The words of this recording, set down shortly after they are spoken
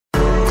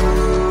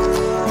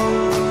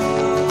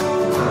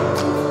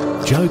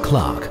Joe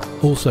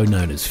Clarke, also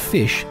known as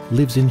Fish,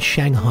 lives in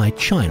Shanghai,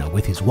 China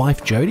with his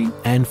wife Jody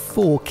and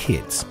 4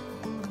 kids.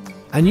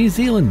 A New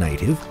Zealand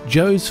native,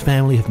 Joe's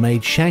family have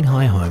made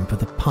Shanghai home for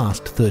the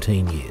past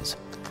 13 years.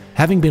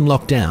 Having been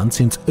locked down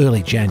since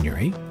early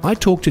January, I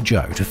talked to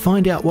Joe to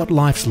find out what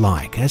life's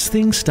like as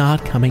things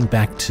start coming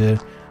back to,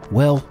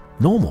 well,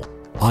 normal.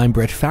 I'm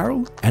Brett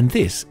Farrell, and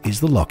this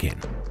is The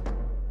Lock-In.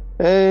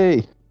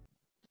 Hey,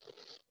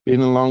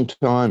 been a long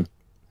time.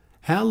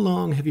 How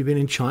long have you been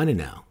in China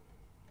now?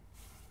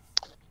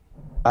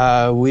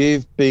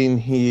 We've been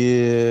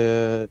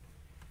here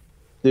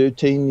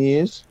 13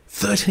 years.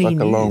 13 like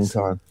years? A long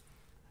time.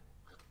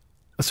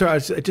 Sorry,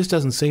 it just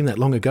doesn't seem that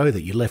long ago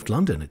that you left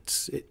London.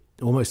 It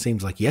almost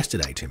seems like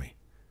yesterday to me.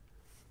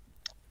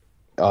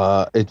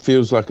 It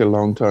feels like a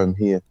long time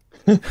here.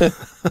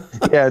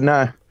 Yeah,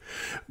 no,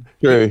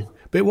 true.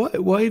 But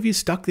why have you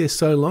stuck there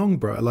so long,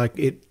 bro? Like,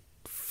 it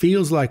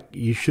feels like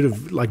you should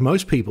have, like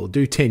most people,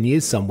 do 10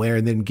 years somewhere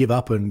and then give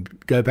up and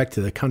go back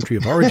to the country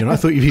of origin. I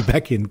thought you'd be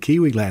back in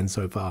Kiwi land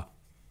so far.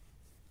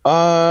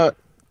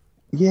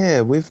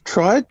 Yeah, we've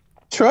tried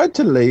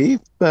to leave,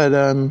 but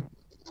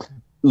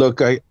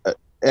look,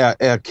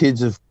 our kids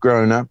have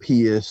grown up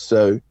here,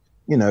 so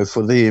you know,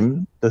 for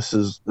them, this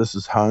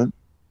is home.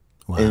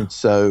 Wow. And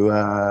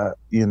so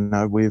you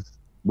know, we've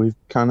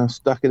kind of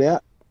stuck it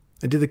out.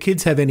 And do the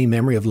kids have any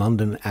memory of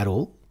London at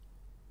all?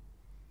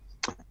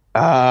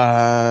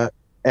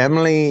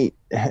 Emily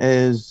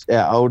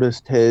our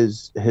oldest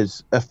has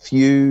a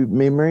few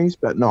memories,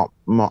 but not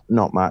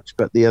much.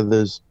 But the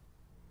others,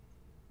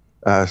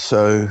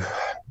 so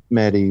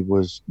Maddie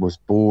was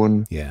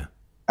born in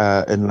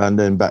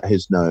London, but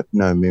has no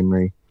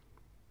memory.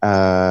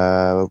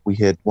 We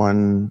had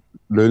one.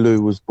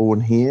 Lulu was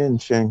born here in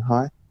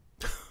Shanghai,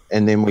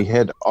 and then we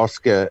had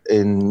Oscar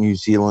in New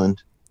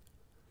Zealand.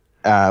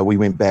 We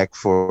went back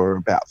for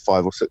about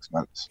 5 or 6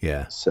 months.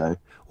 Yeah. So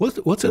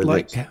what's it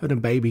like having a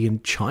baby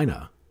in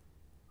China?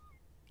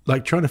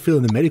 Like trying to fill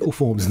in the medical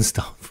forms and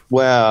stuff.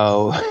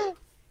 Well,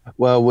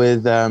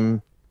 with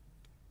having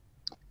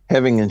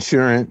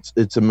insurance,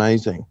 it's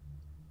amazing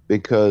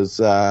because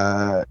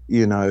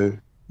you know,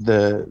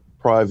 the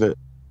private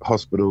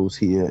hospitals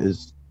here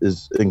is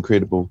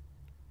incredible.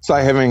 It's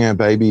like having a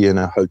baby in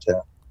a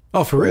hotel.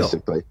 Oh, for real?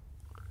 Basically.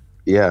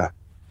 Yeah.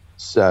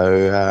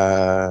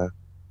 So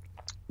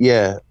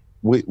yeah,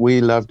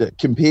 we loved it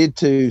compared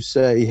to,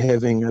 say,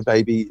 having a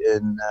baby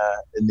in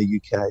the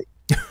UK.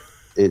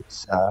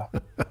 It's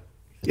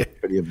yeah,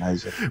 pretty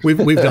amazing. We've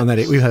done that.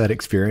 We've had that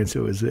experience. It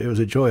was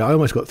a joy. I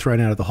almost got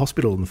thrown out of the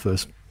hospital in the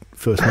first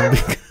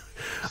month.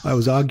 I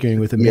was arguing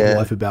with a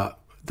midwife about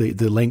the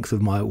length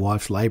of my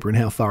wife's labour and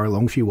how far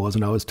along she was,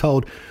 and I was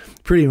told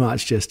pretty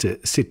much just to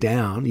sit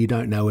down. You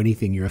don't know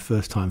anything. You're a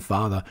first-time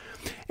father.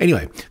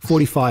 Anyway,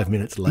 45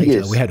 minutes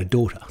later, we had a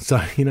daughter. So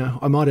you know,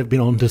 I might have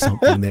been onto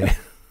something there.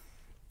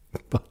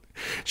 But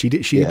she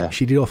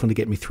did often to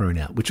get me thrown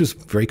out, which was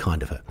very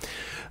kind of her.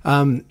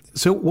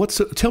 So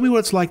tell me what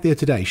it's like there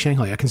today,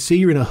 Shanghai. I can see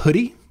you're in a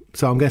hoodie,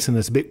 so I'm guessing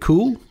it's a bit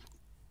cool.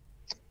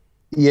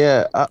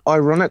 Yeah,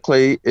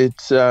 ironically,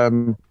 it's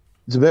a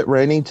bit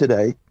rainy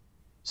today.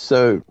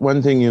 So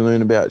one thing you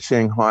learn about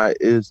Shanghai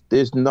is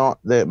there's not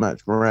that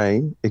much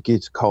rain. It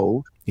gets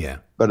cold. Yeah,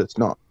 but it's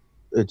not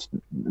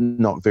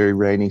very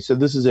rainy. So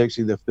this is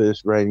actually the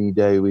first rainy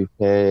day we've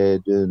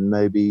had in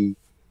maybe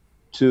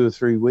 2 or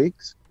 3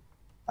 weeks.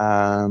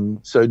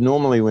 So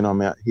normally when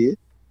I'm out here,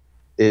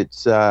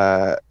 it's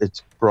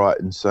bright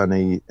and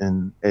sunny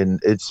and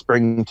it's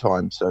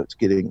springtime, so it's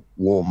getting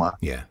warmer.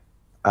 Yeah.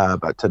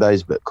 But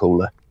today's a bit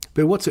cooler.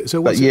 But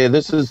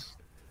this is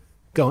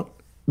go on.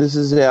 This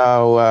is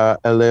our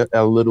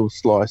little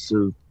slice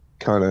of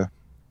kind of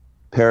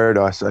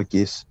paradise, I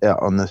guess, out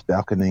on this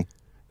balcony.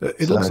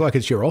 It looks like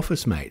it's your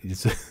office, mate.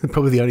 It's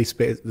probably the only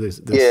place you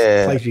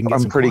can get I'm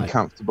some pretty quiet.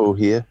 comfortable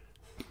here.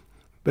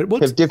 But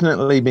I've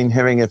definitely been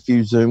having a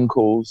few Zoom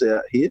calls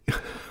out here.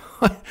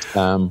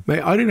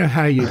 Mate, I don't know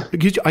how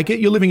I get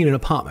you're living in an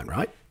apartment,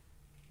 right?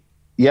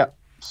 Yep.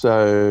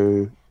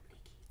 So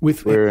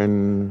we're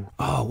in.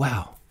 Oh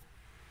wow,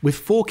 with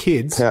 4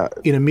 kids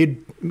in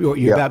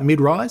a about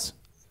mid-rise.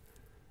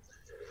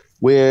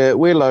 We're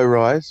low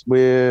rise.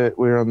 We're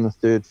on the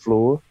 3rd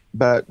floor,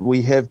 but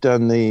we have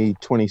done the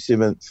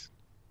 27th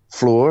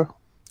floor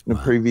in a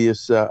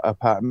previous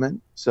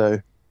apartment.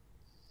 So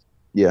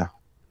yeah,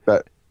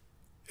 but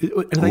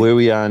where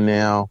we are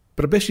now.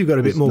 But I bet you've got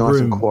a bit more nice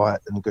room. And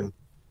quiet and good.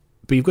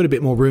 But you've got a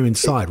bit more room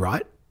inside,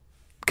 right?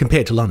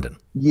 Compared to London.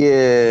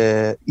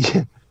 Yeah.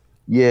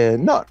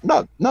 Not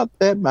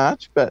that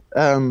much, but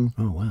oh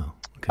wow.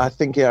 Okay. I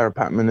think our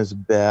apartment is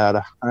about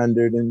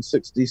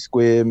 160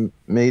 square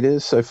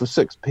meters. So for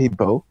 6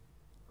 people,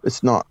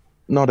 it's not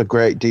a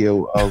great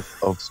deal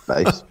of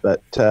space,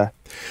 but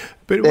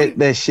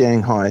that's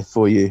Shanghai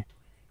for you.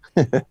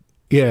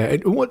 Yeah,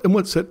 and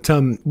what's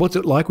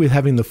it like with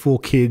having the 4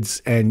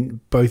 kids and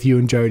both you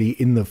and Jody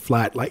in the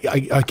flat? Like,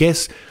 I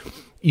guess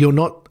you're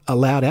not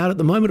allowed out at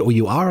the moment, or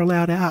you are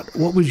allowed out.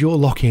 What was your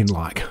lock-in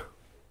like?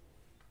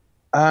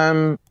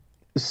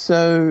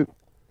 So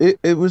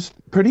it was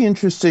pretty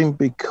interesting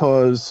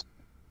because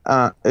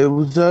It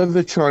was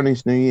over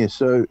Chinese New Year.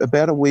 So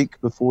about a week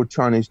before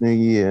Chinese New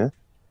Year,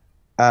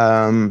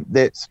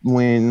 that's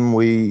when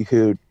we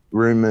heard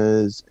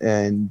rumors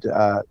and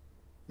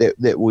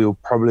that we were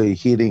probably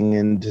heading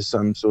into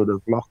some sort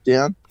of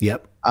lockdown.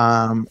 Yep.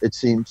 It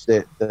seems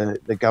that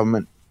the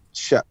government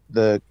shut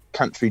the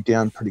country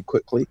down pretty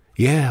quickly.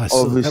 Yeah, I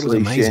saw that was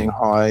amazing.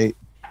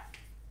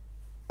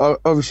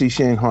 Obviously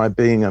Shanghai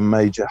being a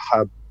major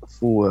hub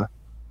for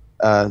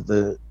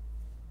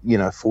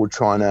for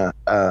China,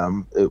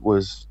 it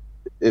was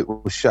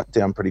shut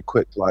down pretty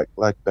quick, like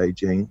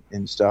Beijing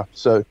and stuff.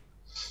 So,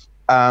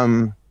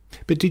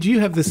 but did you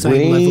have the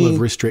same level of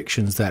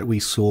restrictions that we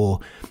saw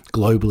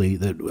globally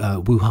that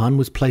Wuhan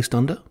was placed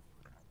under?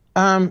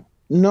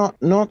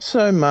 Not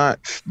so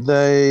much.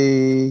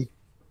 They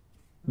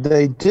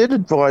did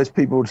advise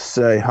people to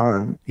stay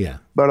home. Yeah,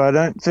 but I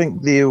don't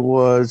think there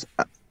was,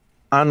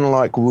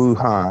 unlike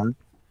Wuhan,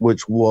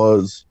 which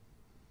was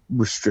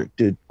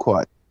restricted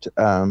quite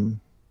a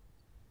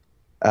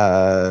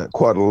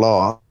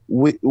lot.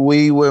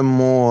 We were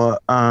more.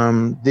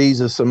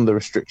 These are some of the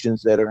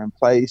restrictions that are in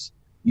place.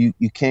 You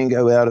can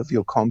go out of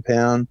your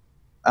compound,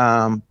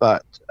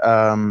 but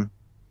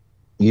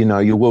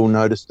you will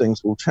notice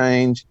things will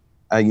change.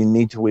 You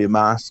need to wear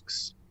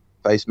masks,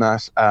 face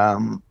masks,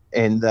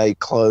 and they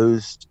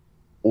closed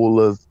all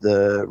of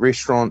the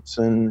restaurants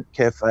and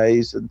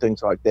cafes and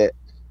things like that.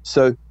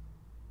 So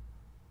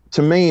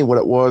to me, what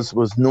it was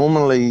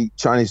normally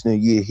Chinese New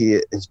Year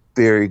here is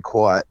very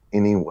quiet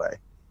anyway.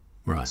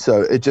 Right.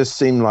 So it just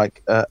seemed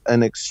like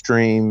an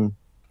extreme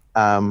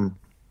Chinese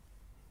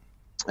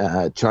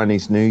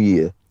New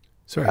Year.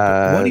 Sorry,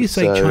 why do you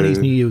say Chinese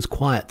New Year was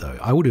quiet, though?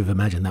 I would have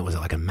imagined that was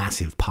like a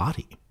massive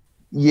party.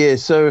 Yeah,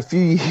 so a few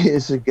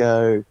years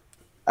ago,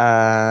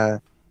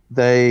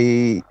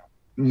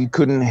 you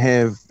couldn't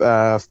have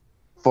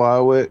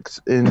fireworks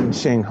in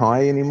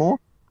Shanghai anymore.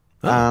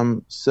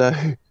 Oh. So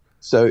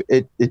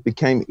it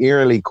became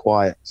eerily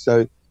quiet.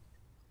 So,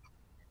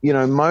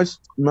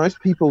 most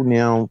people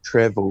now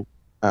travel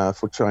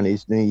for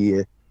Chinese New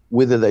Year,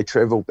 whether they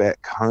travel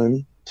back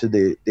home to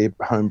their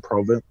home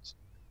province,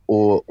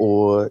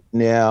 or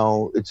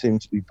now it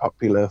seems to be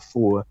popular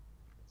for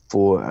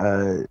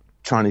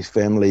Chinese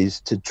families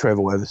to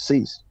travel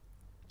overseas.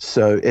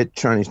 So at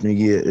Chinese New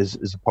Year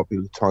is a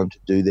popular time to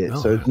do that.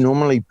 So it's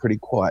normally pretty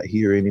quiet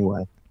here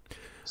anyway.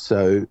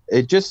 So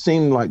it just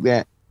seemed like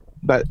that,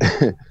 but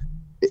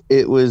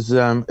it was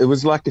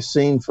like a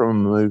scene from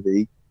a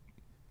movie.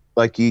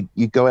 Like you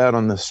go out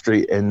on the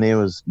street and there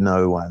was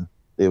no one.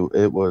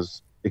 It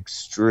was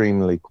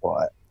extremely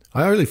quiet.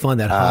 I really find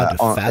that hard to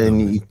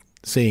fathom,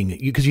 seeing it,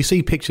 because you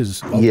see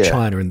pictures of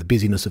China and the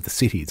busyness of the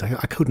cities.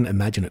 I couldn't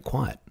imagine it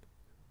quiet.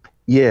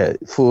 Yeah,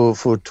 for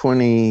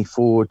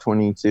 24,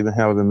 27,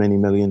 however many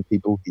million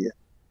people here,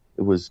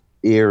 it was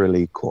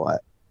eerily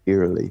quiet,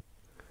 eerily.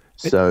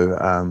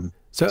 So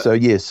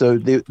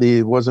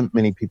there wasn't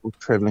many people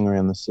traveling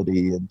around the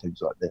city and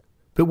things like that.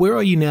 But where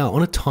are you now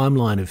on a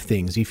timeline of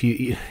things? If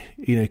you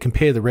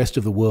compare the rest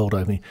of the world,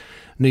 I mean,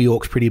 New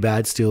York's pretty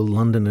bad still,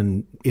 London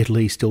and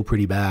Italy still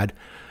pretty bad.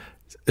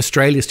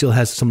 Australia still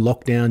has some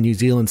lockdown, New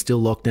Zealand still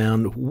locked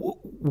down.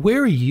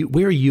 Where are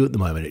you at the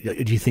moment,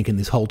 do you think, in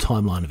this whole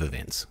timeline of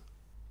events?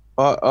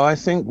 I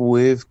think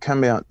we've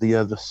come out the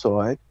other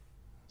side.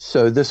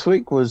 So this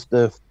week was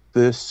the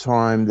first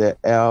time that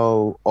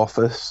our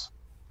office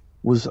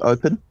was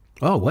open.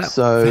 Oh, wow.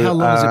 So for how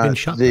long has it been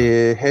shut?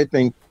 There had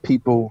been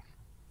people.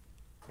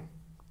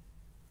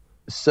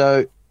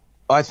 So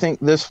I think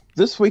this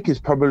week is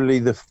probably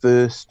the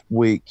first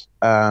week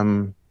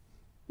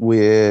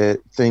where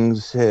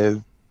things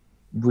have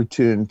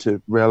returned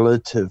to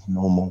relative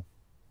normal.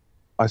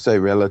 I say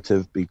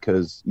relative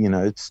because,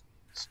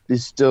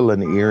 there's still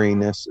an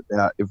eeriness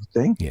about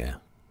everything. Yeah.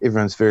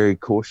 Everyone's very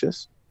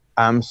cautious.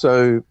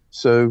 So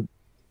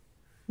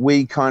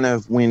we kind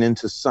of went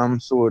into some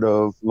sort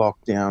of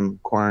lockdown,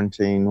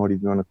 quarantine, whatever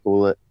you want to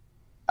call it.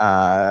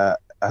 I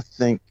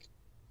think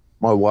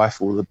my wife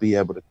will be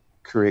able to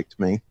correct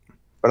me,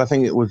 but I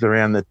think it was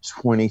around the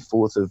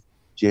 24th of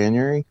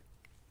January.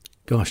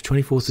 Gosh,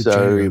 24th of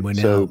January, we're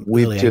now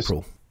early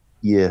April.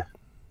 Yeah.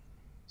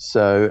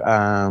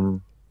 So,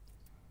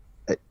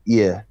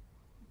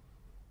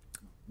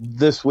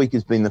 this week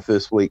has been the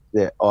first week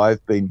that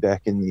I've been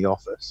back in the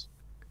office.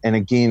 And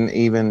again,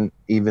 even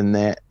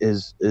that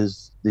is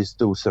there's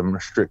still some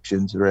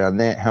restrictions around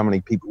that, how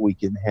many people we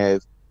can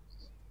have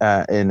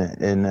in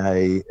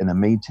a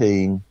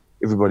meeting.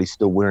 Everybody's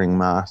still wearing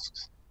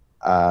masks,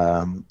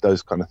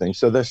 those kind of things.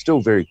 So they're still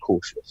very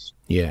cautious.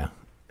 Yeah.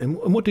 And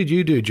what did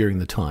you do during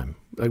the time?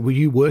 Were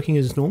you working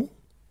as normal?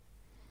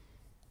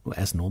 Or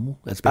as normal?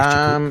 As best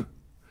you could?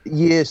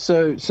 Yeah,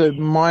 so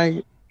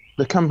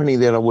the company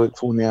that I work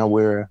for now,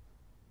 we're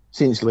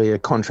essentially a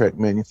contract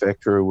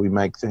manufacturer. We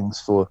make things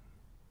for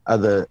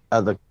other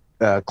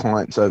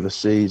clients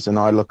overseas, and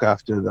I look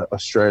after the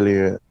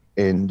Australia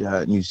and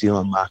New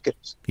Zealand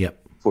markets. Yep.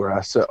 For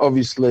us. So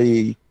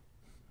obviously,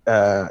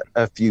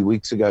 a few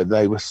weeks ago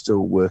they were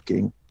still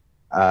working.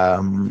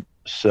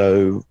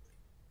 So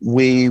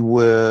we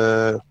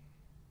were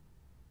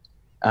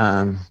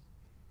Um,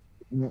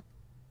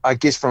 I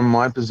guess from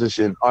my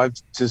position, I've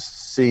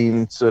just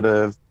seen sort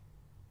of,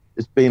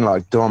 it's been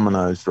like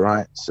dominoes,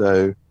 right?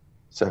 So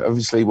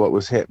obviously what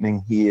was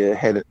happening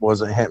here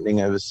wasn't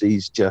happening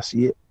overseas just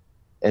yet.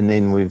 And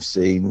then we've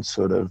seen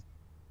sort of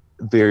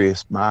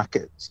various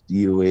markets, the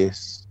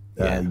US,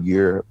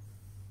 Europe,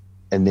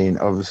 and then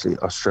obviously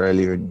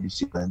Australia and New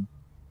Zealand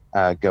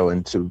go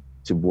into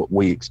what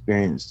we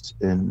experienced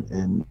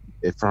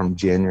from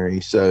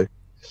January. So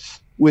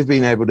we've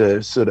been able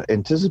to sort of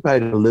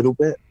anticipate it a little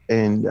bit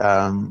and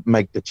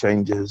make the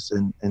changes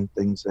and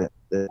things that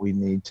we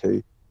need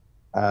to.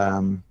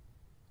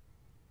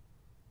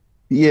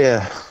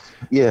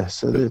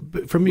 So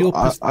but from your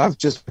I've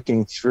just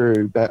looking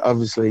through, but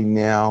obviously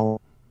now.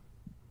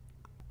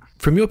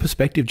 From your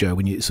perspective, Joe,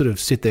 when you sort of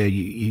sit there,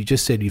 you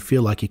just said you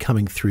feel like you're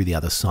coming through the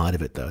other side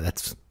of it, though.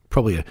 That's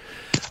probably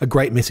a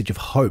great message of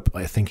hope,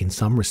 I think, in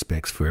some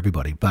respects for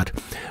everybody. But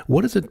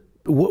what is it?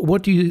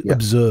 What do you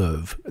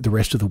observe the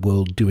rest of the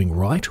world doing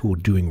right or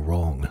doing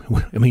wrong?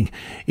 I mean,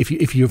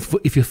 if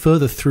you're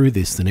further through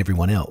this than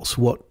everyone else,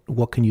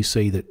 what can you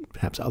see that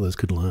perhaps others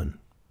could learn?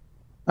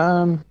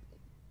 So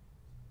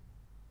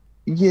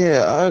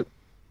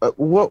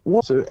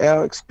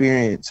our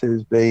experience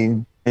has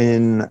been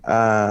in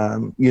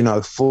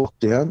fourth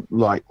down,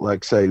 like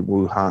say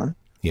Wuhan.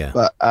 Yeah.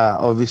 But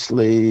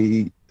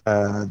obviously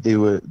there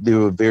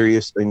were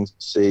various things to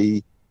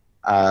see.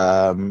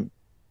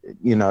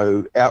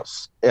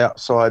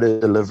 Outsider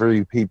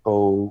delivery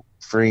people,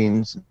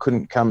 friends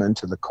couldn't come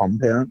into the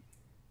compound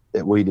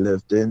that we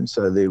lived in.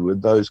 So there were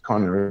those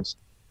kind of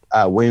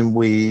when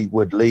we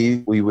would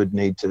leave, we would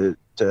need we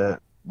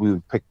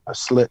would pick a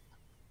slip,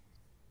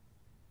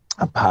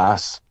 a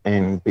pass,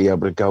 and be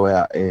able to go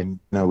out, and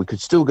we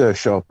could still go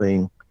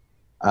shopping.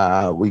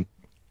 We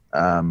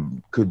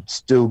could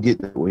still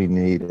get what we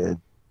needed.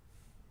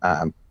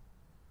 So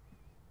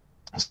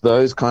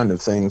those kind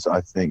of things,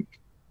 I think,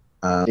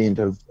 end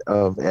of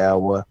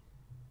our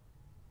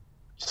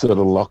sort of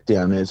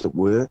lockdown, as it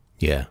were.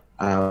 Yeah.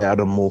 Out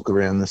and walk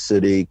around the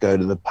city, go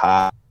to the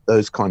park,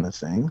 those kind of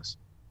things.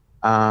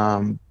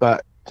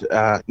 But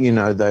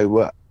they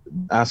were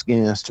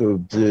asking us to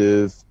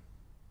observe,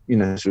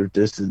 sort of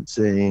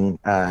distancing,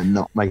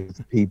 not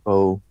making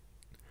people.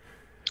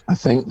 I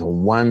think the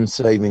one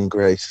saving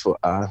grace for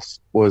us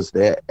was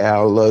that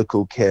our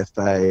local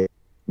cafe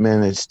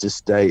managed to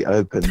stay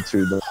open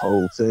through the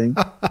whole thing.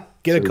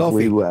 Get a coffee.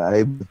 We were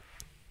able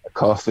a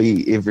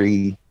coffee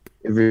every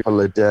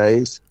couple of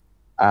days.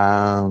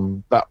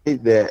 But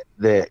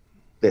that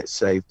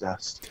saved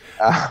us.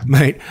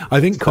 Mate,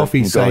 I think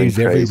coffee saves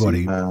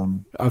everybody.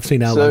 I've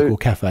seen our local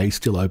cafe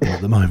still open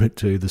at the moment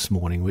too this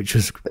morning, which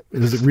is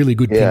a really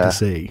good thing to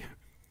see.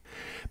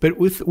 But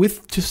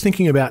with just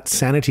thinking about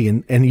sanity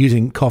and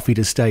using coffee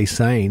to stay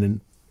sane,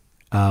 and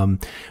how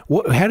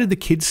did the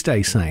kids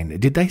stay sane?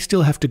 Did they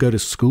still have to go to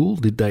school?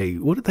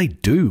 What did they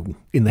do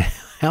in the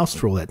house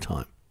for all that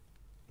time?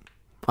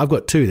 I've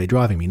got two. They're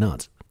driving me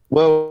nuts.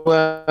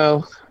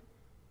 Well,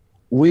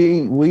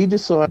 we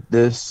decided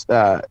this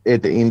at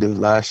the end of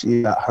last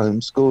year about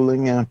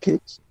homeschooling our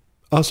kids.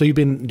 Oh, so you've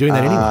been doing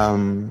that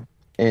anyway?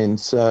 And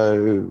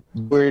so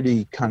we're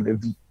already kind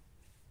of,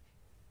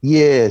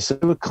 so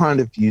we're kind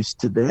of used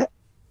to that.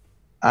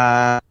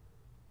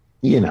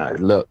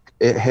 Look,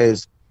 it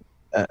has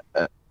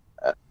a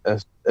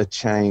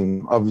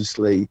chain.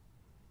 Obviously,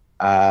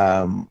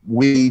 Jody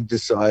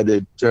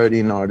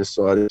and I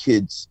decided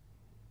kids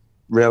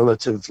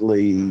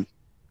relatively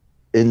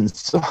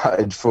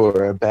inside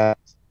for about,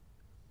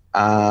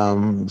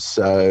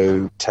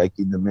 so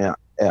taking them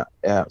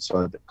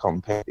outside the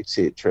compound,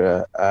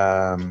 etc.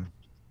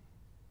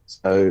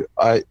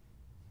 That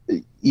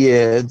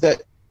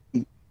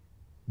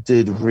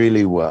did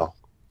really well.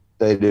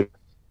 They did.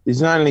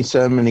 There's only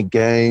so many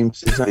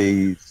games.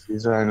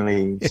 There's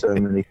only so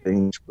many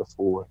things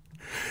before.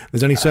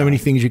 There's only so many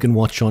things you can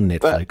watch on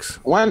Netflix.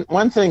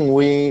 One thing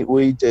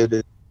we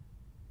did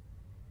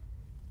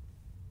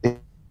is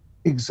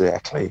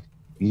exactly.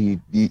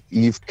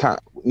 You've come,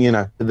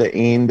 to the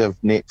end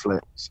of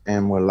Netflix,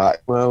 and we're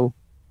like, well,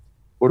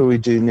 what do we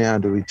do now?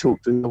 Do we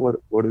talk to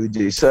what do we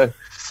do? So,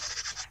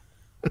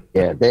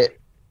 that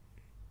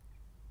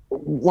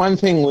one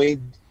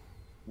thing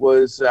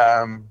was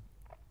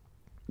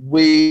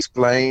we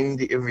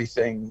explained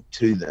everything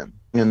to them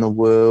in the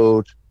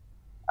world.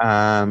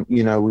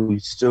 We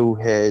still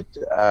had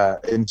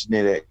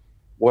internet,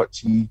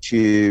 watch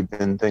YouTube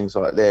and things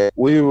like that.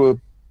 We were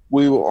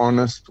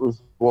honest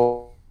with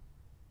what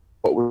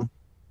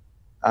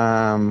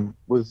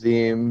with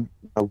them,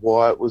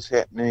 why it was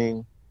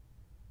happening,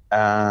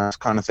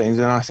 kind of things.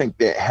 And I think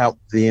that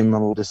helped them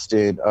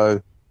understand,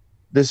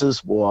 this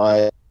is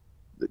why,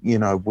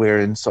 we're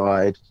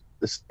inside.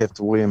 This have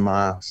to wear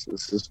masks.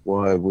 This is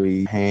why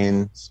we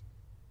hands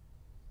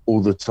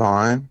all the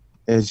time.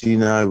 As you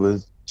know,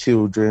 with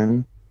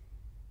children,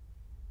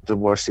 to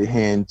wash their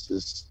hands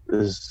is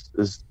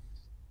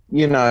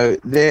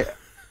that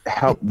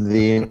helped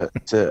them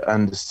to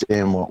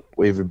understand what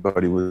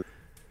everybody was.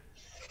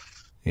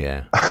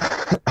 Yeah.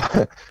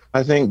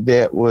 I think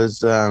that was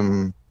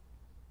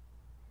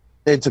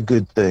that's a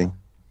good thing.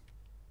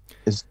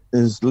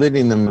 Is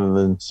letting them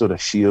and sort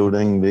of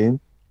shielding them.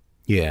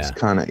 Yeah, it's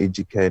kind of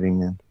educating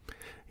them.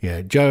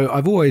 Yeah, Joe,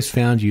 I've always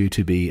found you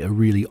to be a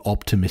really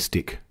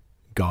optimistic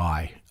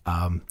guy.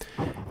 How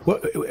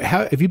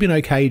have you been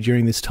okay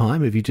during this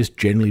time? Have you just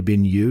generally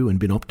been you and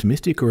been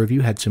optimistic, or have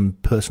you had some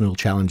personal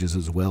challenges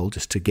as well,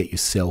 just to get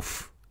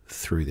yourself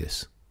through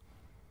this?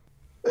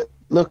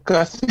 Look,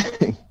 I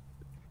think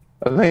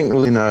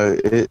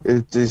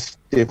it just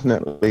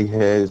definitely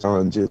has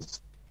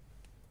challenges.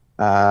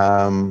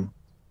 I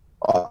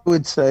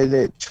would say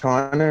that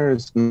China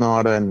is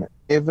not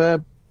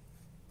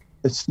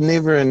it's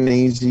never an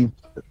easy,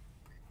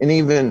 and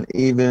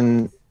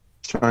even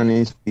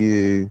Chinese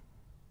view,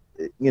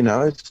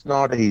 it's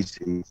not an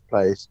easy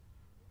place.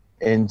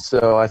 And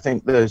so I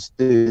think those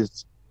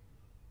dudes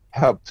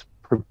helped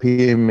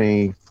prepare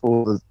me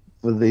for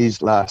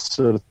these last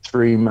sort of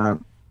 3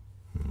 months.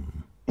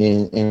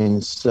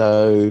 And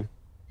so,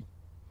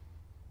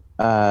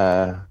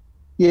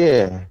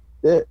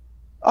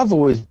 I've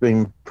always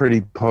been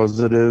pretty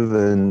positive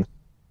and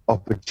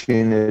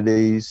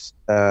opportunities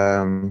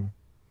that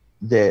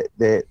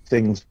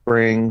things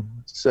bring.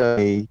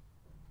 So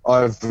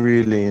I've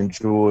really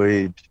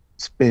enjoyed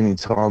spending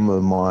time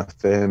with my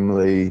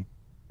family,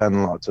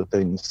 done lots of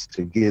things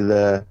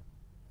together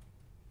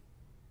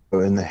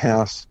in the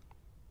house.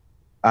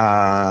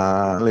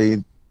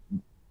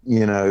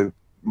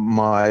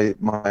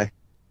 My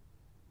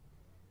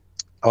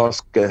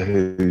Oscar,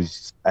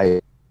 who's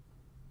 8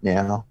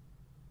 now,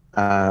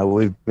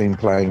 we've been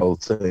playing the whole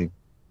thing.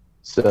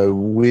 So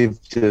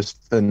we've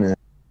just finished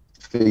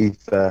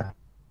FIFA.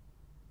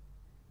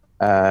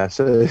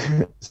 So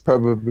it's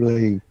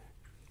probably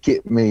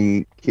kept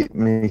me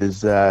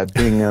as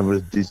being able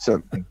to do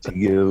something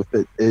together.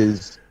 It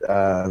is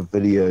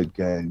video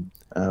games,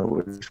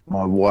 which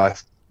my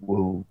wife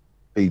will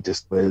be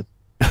just with,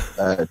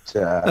 but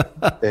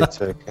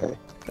that's okay.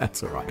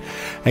 That's all right.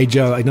 Hey,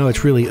 Joe, I know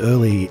it's really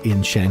early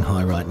in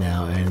Shanghai right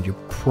now, and you're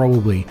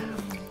probably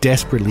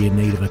desperately in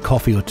need of a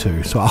coffee or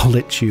two, so I'll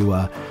let you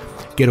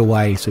get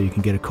away so you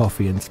can get a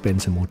coffee and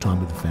spend some more time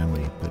with the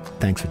family. But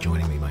thanks for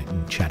joining me, mate,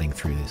 and chatting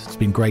through this. It's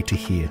been great to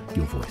hear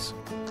your voice.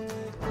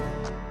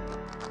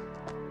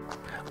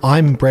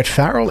 I'm Brett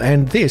Farrell,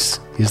 and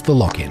this is The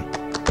Lock-In.